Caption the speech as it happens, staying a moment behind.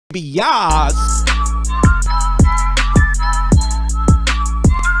Bias.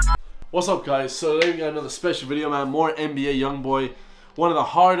 What's up, guys? So today we got another special video, man. More NBA Youngboy, one of the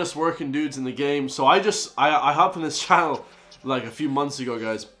hardest working dudes in the game. So I hopped on this channel like a few months ago,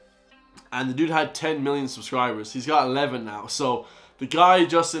 guys, and the dude had 10 million subscribers. He's got 11 now. So the guy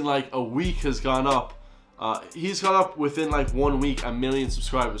just in like a week has gone up. He's gone up within like 1 week 1 million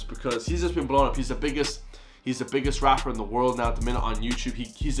subscribers because he's just been blown up. He's the biggest rapper in the world now at the minute on YouTube.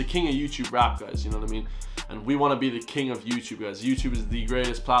 He's the king of YouTube rap, guys, you know what I mean? And we want to be the king of YouTube, guys. YouTube is the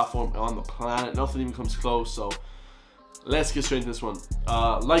greatest platform on the planet. Nothing even comes close, so let's get straight into this one.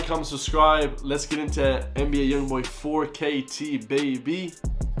 Like, comment, subscribe. Let's get into NBA Youngboy 4KT, baby.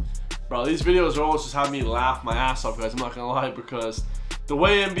 Bro, these videos are always just having me laugh my ass off, guys. I'm not gonna lie, because the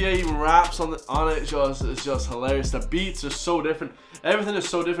way NBA even raps on it is just hilarious. The beats are so different. Everything is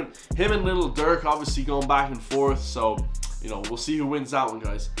so different. Him and Little Durk obviously going back and forth. So, you know, we'll see who wins that one,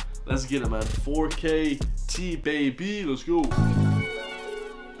 guys. Let's get it, man. 4KT, baby. Let's go.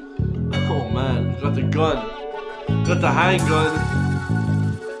 Oh, man. Got the gun. Got the handgun.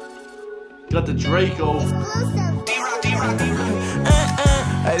 Got the Draco.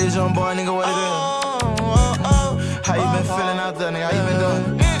 Hey, this young boy, nigga, what it is? How you been feeling out there, nigga? How you been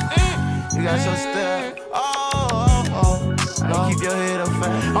doing? You got your step. Now keep your head up,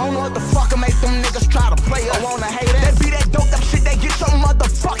 fam. I don't know what the fuck make them niggas try to play us. I wanna hate us. They be that dope up shit, they get your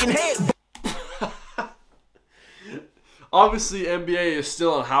motherfucking head. Obviously, NBA is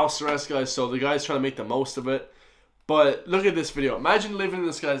still on house arrest, guys, so the guy's trying to make the most of it. But look at this video. Imagine living in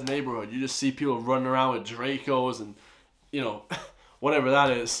this guy's neighborhood. You just see people running around with Dracos and, you know, whatever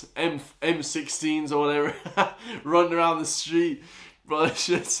that is, M16s or whatever, running around the street. Bro, this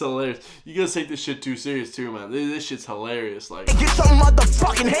shit's hilarious. You gotta take this shit too serious too, man. This shit's hilarious. Like, get your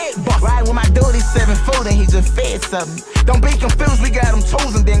motherfucking head bust. Right when my dude is 7 foot and he just fed something. Don't be confused, we got them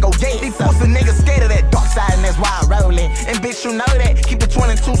tools and then go get these pussy niggas scared of that dark side and that's why I roll it. And bitch, you know that. Keep the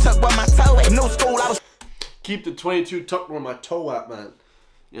 22 tucked where my toe at. New school, I was. Keep the 22 tucked where my toe at, man.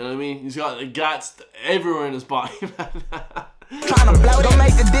 You know what I mean? He's got the guts everywhere in his body, man. Trying to blow, don't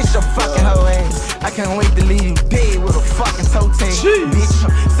make a dish of fucking hoe ass. I can't wait to leave you dead with a fucking toe tag.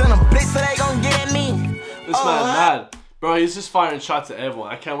 Bitch, send a blitz so they gon' get at me. This man mad. Bro, he's just firing shots at everyone.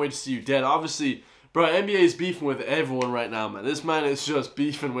 I can't wait to see you dead. Obviously, bro, NBA is beefing with everyone right now, man. This man is just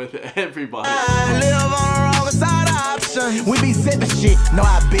beefing with everybody. I live on the wrong side of options. We be sipping shit, no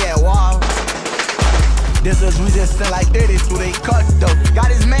I be at wall. This is we just send like 30 through they cut though.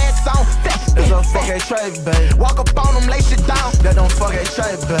 Got his man song fast. That's a fuck a trade, babe. Walk up on him, lay shit down. That don't fuck a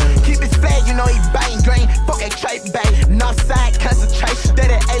trade, babe. Keep his flag, you know he bang green. Fuck a trade, babe. Northside concentration.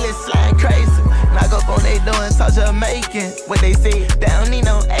 That A-list slide crazy. Knock up on they doing touch Jamaican. What they say, they don't need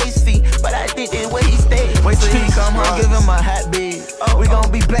no AC. But I think that's where he stay. Wait till he come home, give him a hot beat. We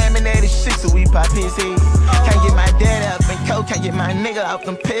gon' be blaming that shit so we pop his head. Can't get my dad up and coke, can't get my nigga off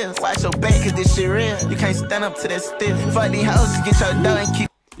them pills. Watch your back, cause this shit real. You can't stand up to that steel. Fuck these hoes, get your dough and keep.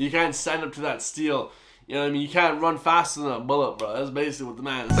 You can't stand up to that steel. You know what I mean? You can't run faster than a bullet, bro. That's basically what the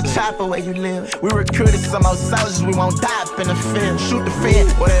man is saying. Chopper where you live. We recruited some more soldiers, we won't die up in the field. Shoot the fed,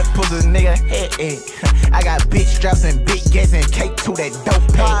 where that pussy nigga head. I got big straps and big gas and cake to that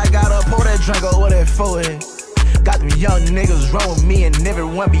dope pack. I gotta pour that drink over that forehead. Got them young niggas roll with me and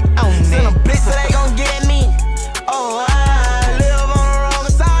everyone be on it. Send a bitch so they gon' get at me. Oh, I live on the wrong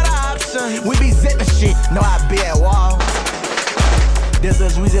side of options. We be zipping shit, no I be at wall. This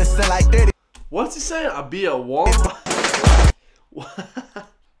is we just send like 30. What's he saying? I be at wall?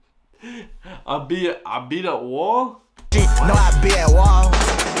 I be at wall? Shit, no I be at wall.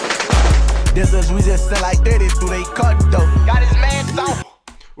 This is we just send like 30 through they cut though. Got his man song.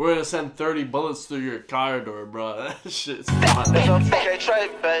 We're gonna send 30 bullets through your car door, bro. That shit's fun. That's a fuck a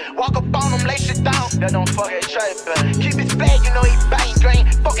trade, babe. Walk up on him, lay shit down. That don't fuck a trade, babe. Keep his flag, you know he bang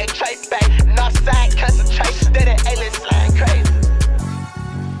green. Fuck a trade, babe. Northside concentration. That A-list slide crazy.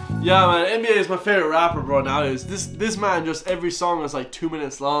 Yeah, man. NBA is my favorite rapper, bro. Nowadays, this man just every song is like 2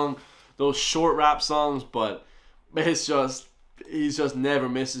 minutes long. Those short rap songs, but it's just he's just never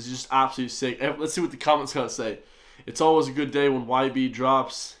misses. He's just absolutely sick. Let's see what the comments gotta say. It's always a good day when YB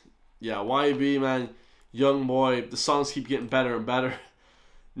drops. Yeah, YB, man, Youngboy. The songs keep getting better and better.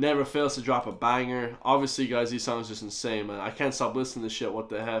 Never fails to drop a banger. Obviously, guys, these songs are just insane, man. I can't stop listening to shit. What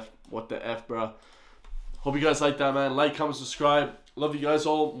the F, bro. Hope you guys like that, man. Like, comment, subscribe. Love you guys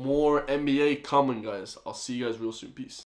all. More NBA coming, guys. I'll see you guys real soon. Peace.